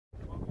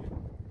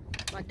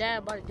My dad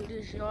about to do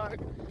this yard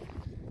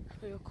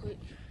real quick.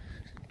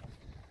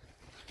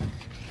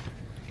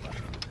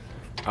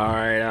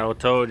 Alright, I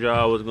told y'all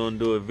I was gonna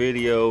do a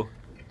video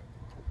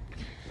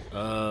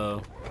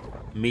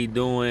me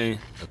doing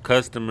a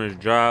customer's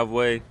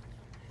driveway.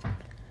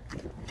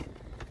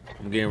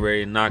 I'm getting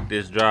ready to knock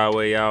this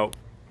driveway out.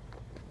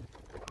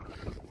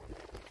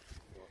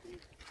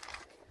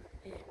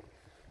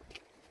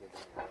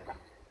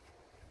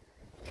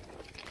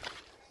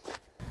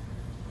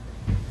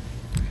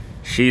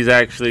 She's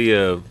actually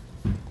a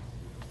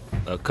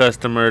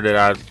customer that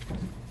I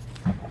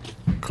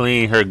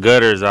clean her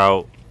gutters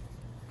out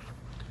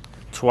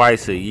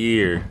twice a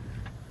year.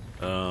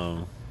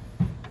 I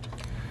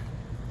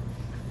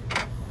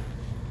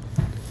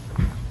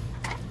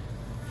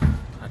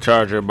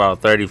charge her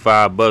about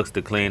 $35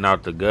 to clean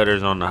out the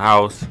gutters on the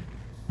house,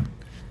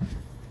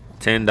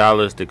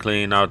 $10 to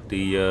clean out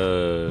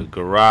the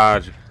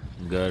garage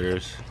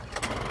gutters.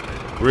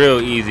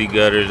 Real easy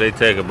gutters. They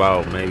take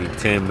about maybe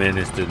 10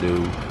 minutes to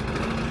do.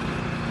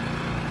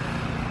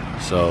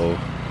 So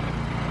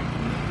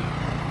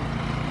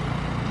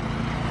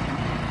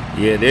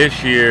yeah,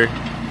 this year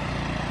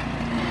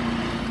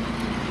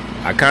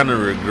I kind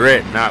of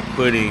regret not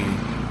putting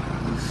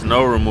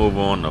snow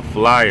removal on the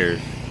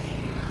flyers.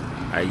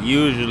 I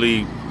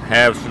usually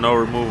have snow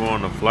removal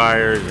on the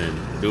flyers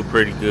and do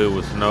pretty good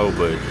with snow,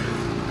 but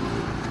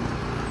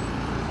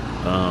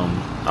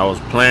I was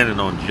planning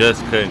on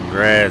just cutting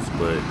grass,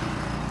 but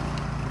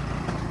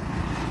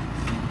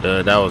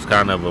that was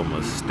kind of a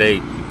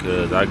mistake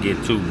because I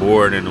get too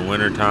bored in the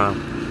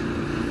wintertime.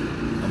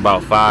 I'm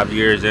about 5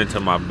 years into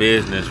my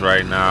business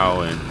right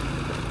now, and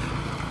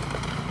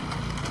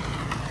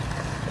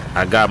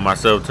I got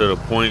myself to the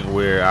point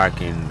where I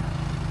can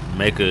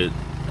make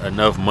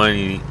enough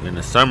money in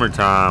the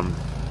summertime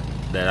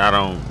that I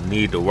don't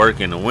need to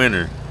work in the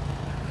winter.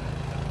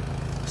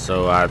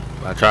 So I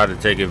try to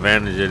take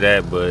advantage of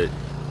that, but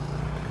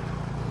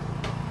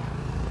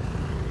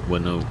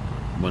when the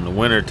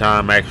winter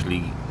time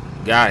actually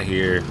got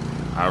here,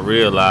 I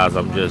realized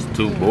I'm just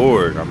too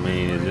bored. I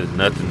mean, it's just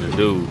nothing to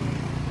do.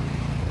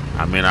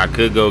 I mean, I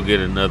could go get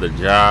another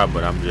job,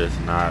 but I'm just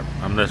not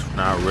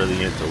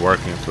really into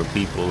working for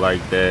people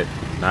like that.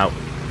 Not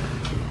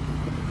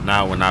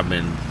when I've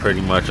been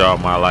pretty much all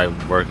my life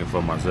working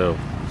for myself.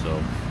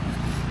 So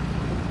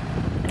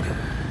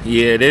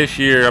yeah, this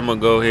year I'm gonna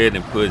go ahead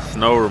and put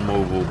snow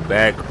removal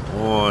back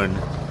on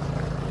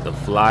the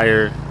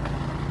flyer,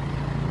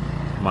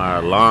 my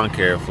lawn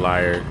care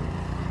flyer.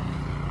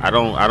 I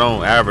don't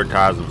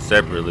advertise them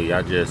separately.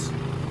 I just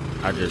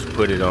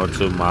put it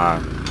onto my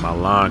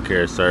lawn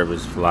care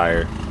service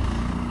flyer,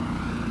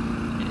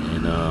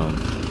 and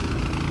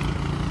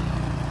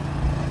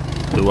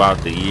throughout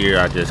the year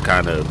I just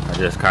kind of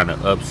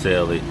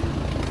upsell it.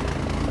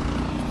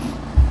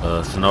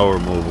 Snow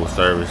removal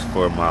service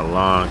for my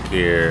lawn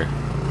care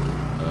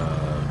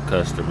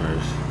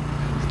customers.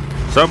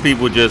 Some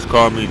people just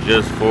call me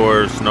just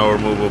for snow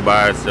removal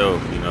by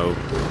itself, you know.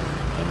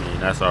 I mean,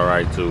 that's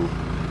alright too.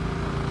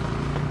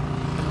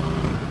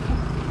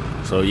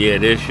 So yeah,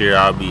 this year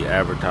I'll be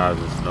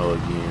advertising snow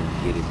again,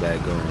 get it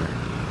back going.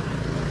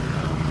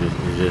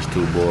 It's just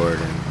too boring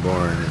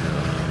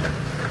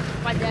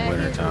My in the dad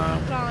winter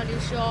time. plowing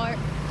this yard.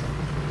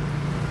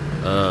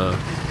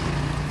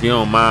 If you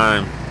don't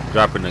mind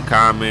dropping a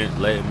comment,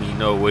 letting me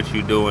know what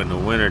you do in the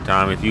winter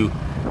time. If you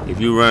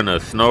run a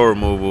snow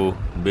removal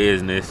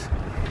business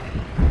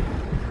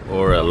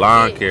or a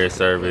lawn care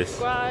service.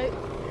 Subscribe,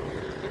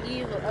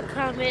 leave a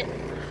comment.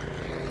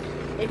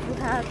 If you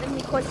have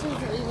any questions,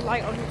 leave a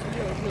like on this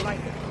video if you like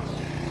it.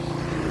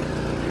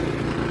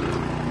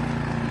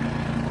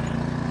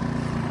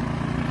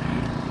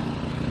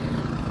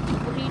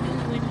 What do you do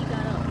when he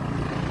got up?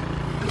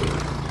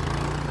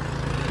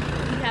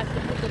 You have to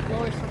put the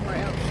blower somewhere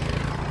else.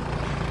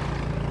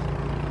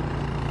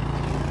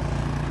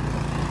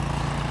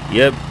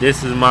 Yep,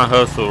 this is my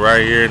hustle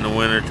right here in the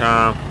winter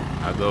time.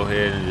 I go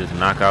ahead and just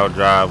knock out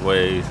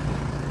driveways.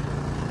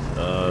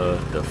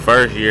 The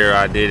first year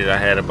I did it, I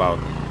had a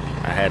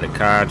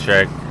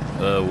contract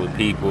with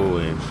people,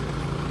 and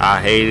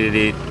I hated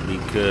it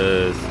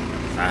because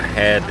I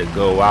had to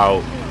go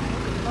out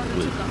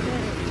with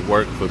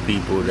work for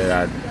people that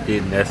I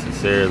didn't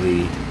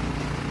necessarily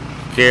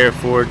care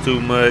for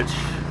too much.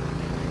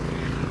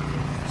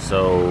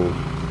 So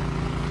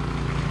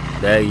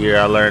that year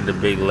I learned a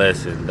big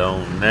lesson.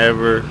 Don't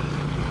never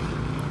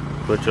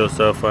put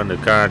yourself under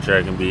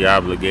contract and be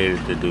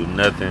obligated to do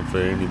nothing for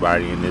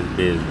anybody in this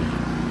business.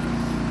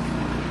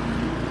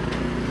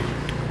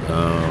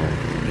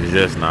 It's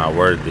just not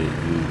worth it.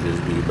 You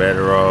just be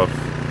better off,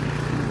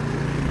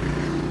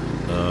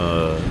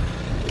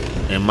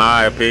 in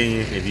my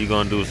opinion, if you're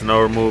gonna do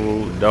snow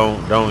removal,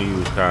 don't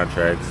use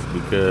contracts,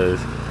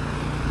 because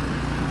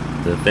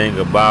the thing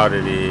about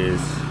it is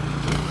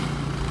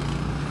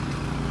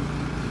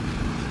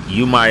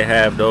you might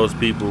have those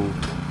people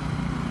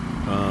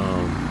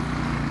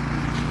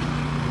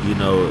you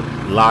know,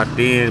 locked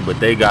in, but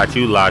they got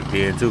you locked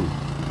in too.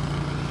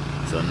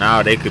 So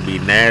now they could be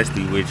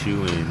nasty with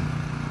you and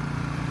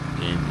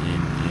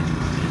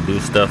do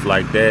stuff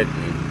like that,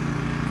 and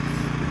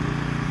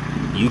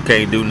you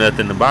can't do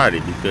nothing about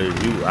it because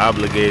you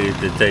obligated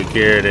to take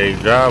care of their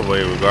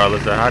driveway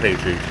regardless of how they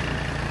treat you.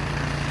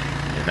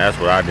 And that's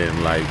what I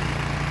didn't like,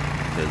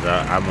 because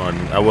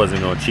I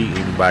wasn't gonna cheat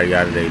anybody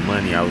out of their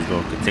money. I was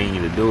gonna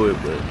continue to do it,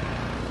 but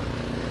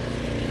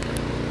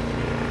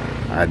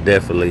I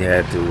definitely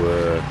had to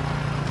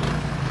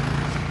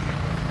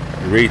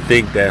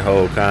rethink that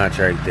whole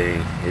contract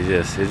thing. It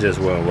just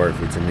wasn't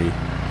worth it to me.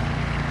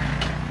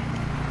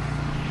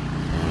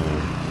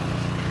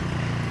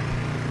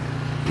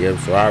 Yep,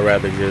 so I'd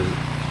rather just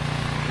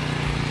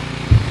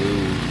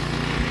do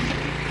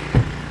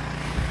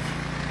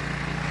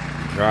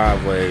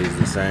driveways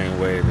the same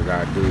way that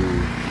I do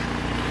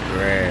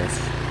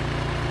grass,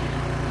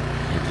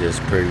 and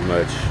just pretty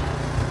much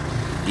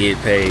get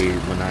paid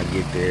when I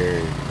get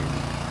there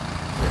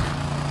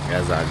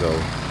as I go.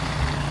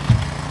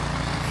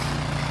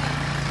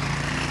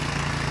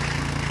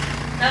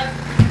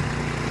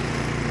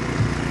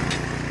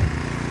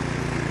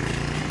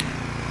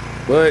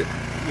 But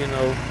you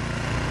know,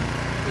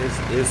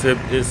 it's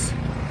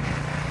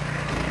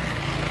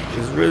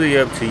really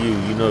up to you.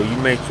 You know, you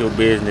make your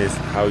business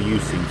how you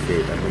see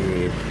fit. I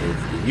mean,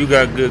 if you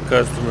got good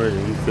customers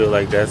and you feel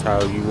like that's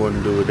how you want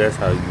to do it, that's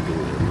how you do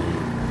it. I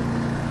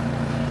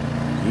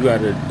mean, you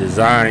got to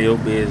design your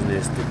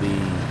business to be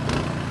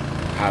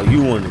how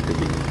you want it to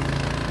be.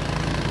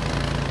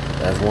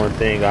 That's one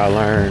thing I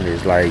learned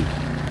is, like,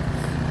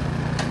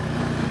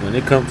 when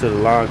it comes to the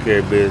lawn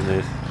care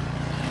business,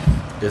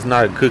 it's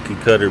not a cookie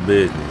cutter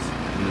business.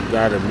 You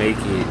gotta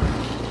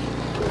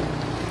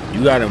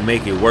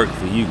make it work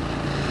for you.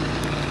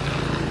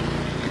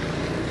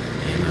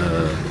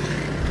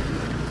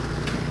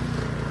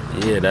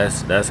 And yeah,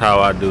 that's how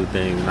I do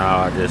things now.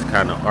 I just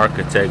kind of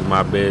architect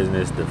my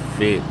business to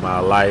fit my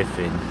life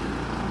and,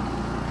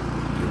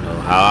 you know,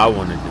 how I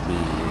want it to be. You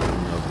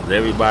know, because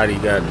everybody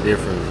got a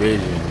different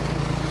vision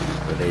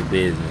for their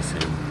business,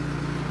 and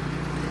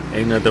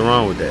ain't nothing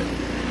wrong with that.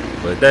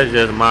 But that's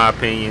just my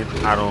opinion.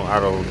 I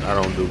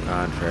don't do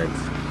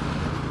contracts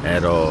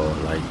at all.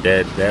 Like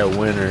that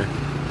winter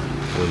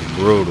was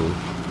brutal,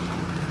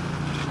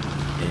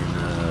 and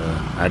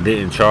I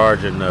didn't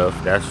charge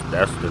enough. That's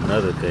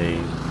another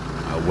thing.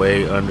 I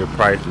way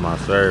underpriced my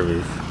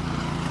service.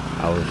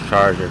 I was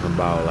charging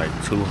about like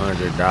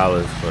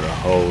 $200 for the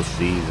whole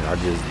season. I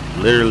just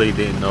literally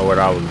didn't know what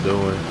I was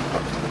doing,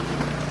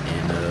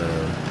 and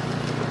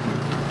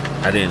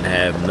I didn't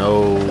have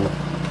no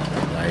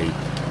like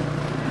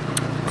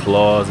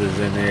clauses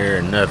in there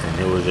or nothing.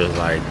 It was just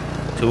like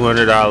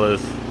 $200,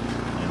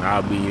 and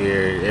I'll be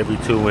there every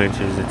 2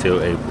 inches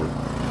until April.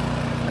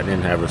 I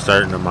didn't have a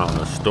certain amount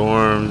of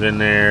storms in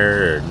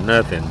there or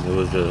nothing. It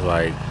was just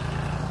like,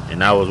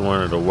 and that was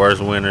one of the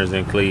worst winters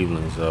in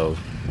Cleveland, so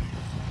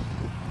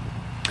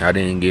I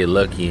didn't get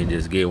lucky and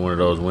just get one of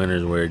those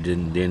winters where it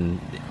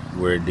didn't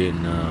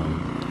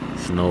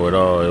snow at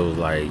all. It was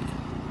like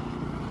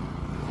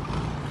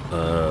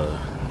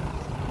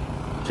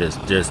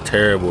just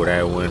terrible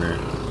that winter.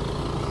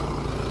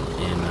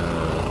 And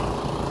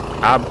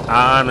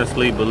I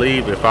honestly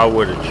believe if I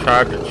would have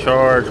tried to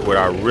charge what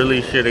I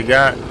really should have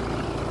got,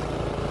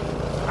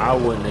 I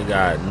wouldn't have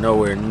got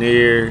nowhere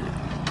near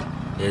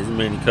as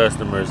many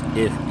customers,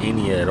 if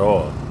any at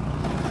all.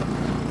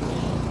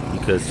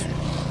 Because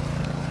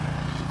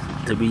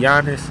to be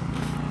honest,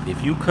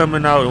 if you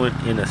coming out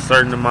in a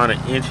certain amount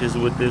of inches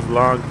with this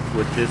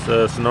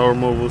snow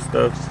removal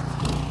stuff,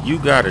 you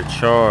gotta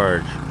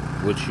charge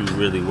what you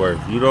really worth.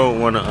 You don't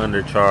want to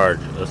undercharge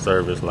a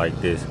service like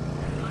this.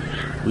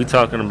 We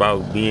talking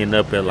about being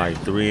up at like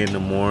 3 in the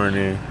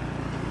morning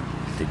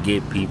to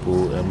get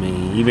people. I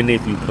mean, even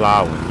if you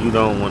plowing, you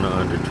don't want to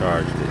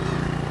undercharge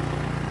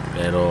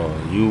this at all.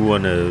 You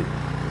want to,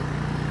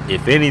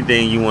 if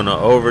anything, you want to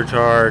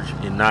overcharge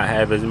and not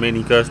have as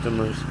many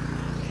customers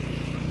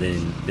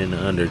than the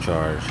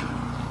undercharge.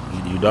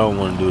 You don't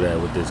want to do that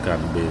with this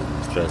kind of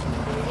business, trust me.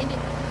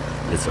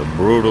 It's a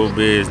brutal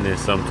business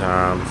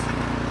sometimes,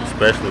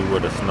 especially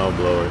with a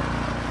snowblower.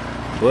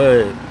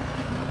 But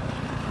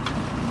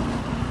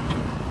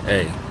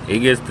hey, it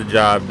gets the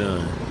job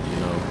done, you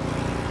know.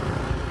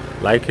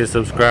 Like and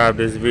subscribe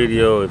this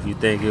video if you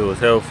think it was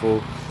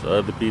helpful, so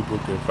other people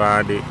can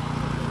find it.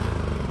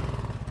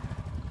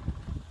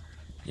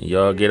 And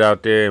y'all get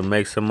out there and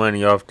make some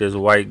money off this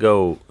white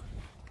gold.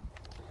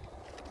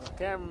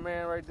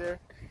 Cameraman right there,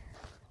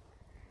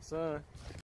 son.